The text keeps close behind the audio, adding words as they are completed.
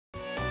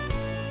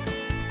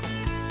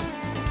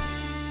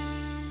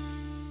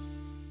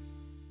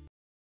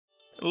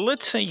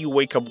Let's say you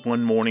wake up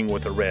one morning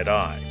with a red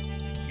eye.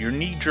 Your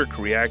knee-jerk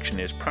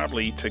reaction is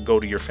probably to go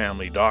to your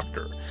family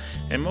doctor,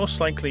 and most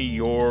likely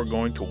you're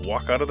going to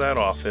walk out of that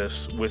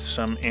office with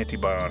some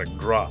antibiotic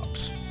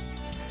drops.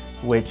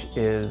 Which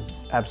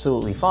is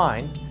absolutely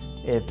fine.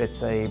 If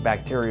it's a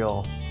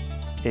bacterial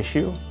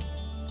issue,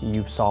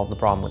 you've solved the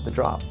problem with the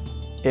drop.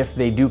 If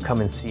they do come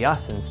and see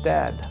us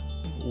instead,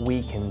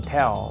 we can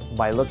tell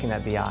by looking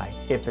at the eye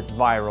if it's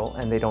viral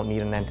and they don't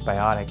need an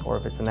antibiotic, or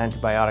if it's an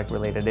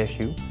antibiotic-related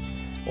issue,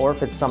 or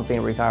if it's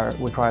something that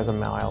requires a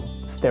mild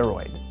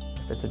steroid,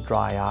 if it's a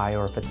dry eye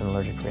or if it's an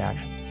allergic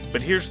reaction.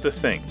 But here's the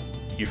thing.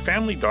 Your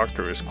family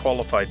doctor is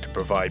qualified to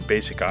provide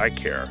basic eye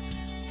care,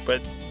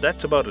 but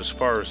that's about as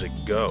far as it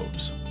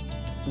goes.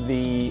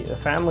 The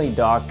family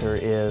doctor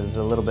is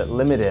a little bit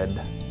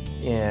limited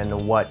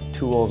in what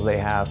tools they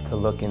have to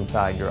look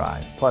inside your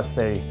eyes. Plus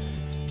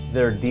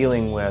they're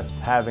dealing with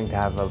having to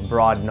have a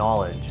broad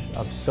knowledge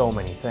of so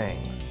many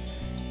things.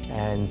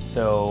 And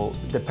so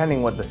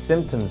depending what the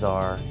symptoms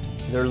are,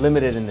 they're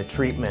limited in the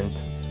treatment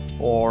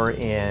or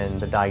in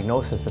the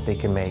diagnosis that they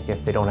can make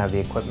if they don't have the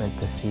equipment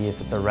to see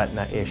if it's a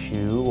retina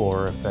issue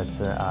or if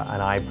it's an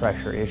eye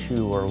pressure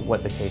issue or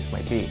what the case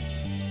might be.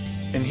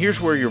 And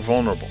here's where you're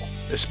vulnerable,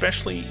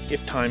 especially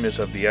if time is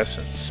of the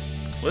essence.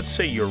 Let's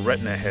say your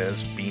retina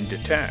has been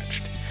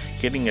detached.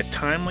 Getting a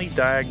timely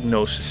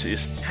diagnosis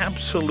is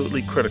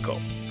absolutely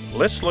critical.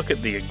 Let's look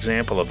at the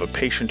example of a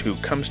patient who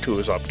comes to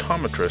his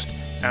optometrist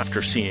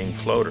after seeing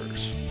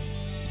floaters.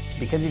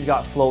 Because he's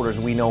got floaters,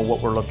 we know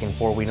what we're looking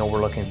for. We know we're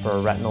looking for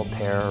a retinal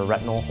tear, a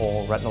retinal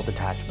hole, retinal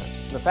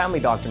detachment. The family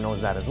doctor knows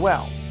that as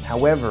well.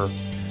 However,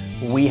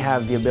 we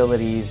have the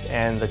abilities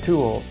and the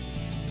tools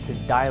to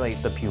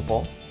dilate the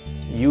pupil,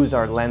 use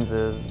our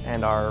lenses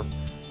and our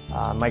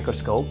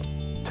microscope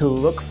to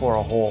look for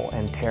a hole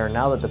and tear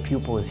now that the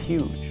pupil is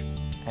huge.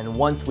 And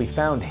once we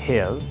found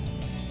his,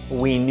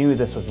 we knew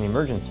this was an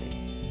emergency.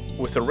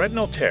 With a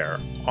retinal tear,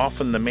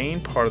 often the main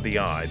part of the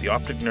eye, the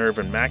optic nerve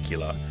and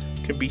macula,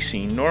 can be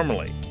seen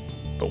normally.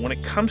 But when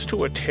it comes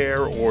to a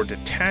tear or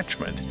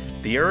detachment,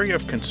 the area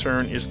of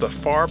concern is the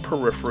far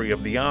periphery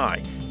of the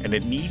eye, and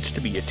it needs to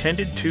be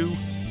attended to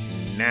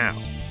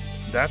now.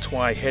 That's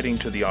why heading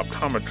to the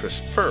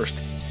optometrist first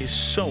is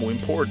so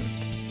important.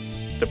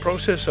 The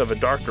process of a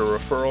doctor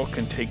referral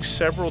can take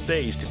several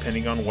days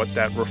depending on what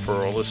that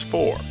referral is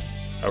for.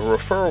 A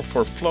referral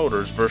for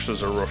floaters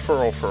versus a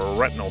referral for a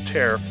retinal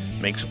tear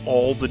makes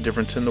all the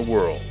difference in the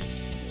world.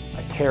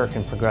 A tear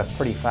can progress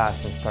pretty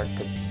fast and start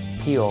to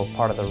peel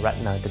part of the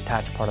retina,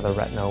 detach part of the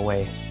retina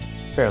away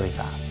fairly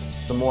fast.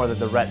 The more that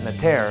the retina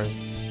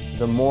tears,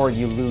 the more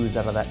you lose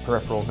out of that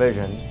peripheral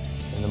vision,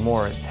 and the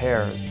more it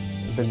tears,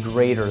 the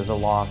greater the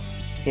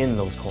loss in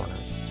those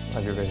corners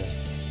of your vision.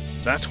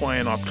 That's why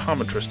an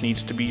optometrist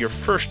needs to be your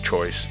first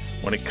choice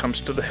when it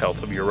comes to the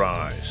health of your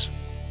eyes.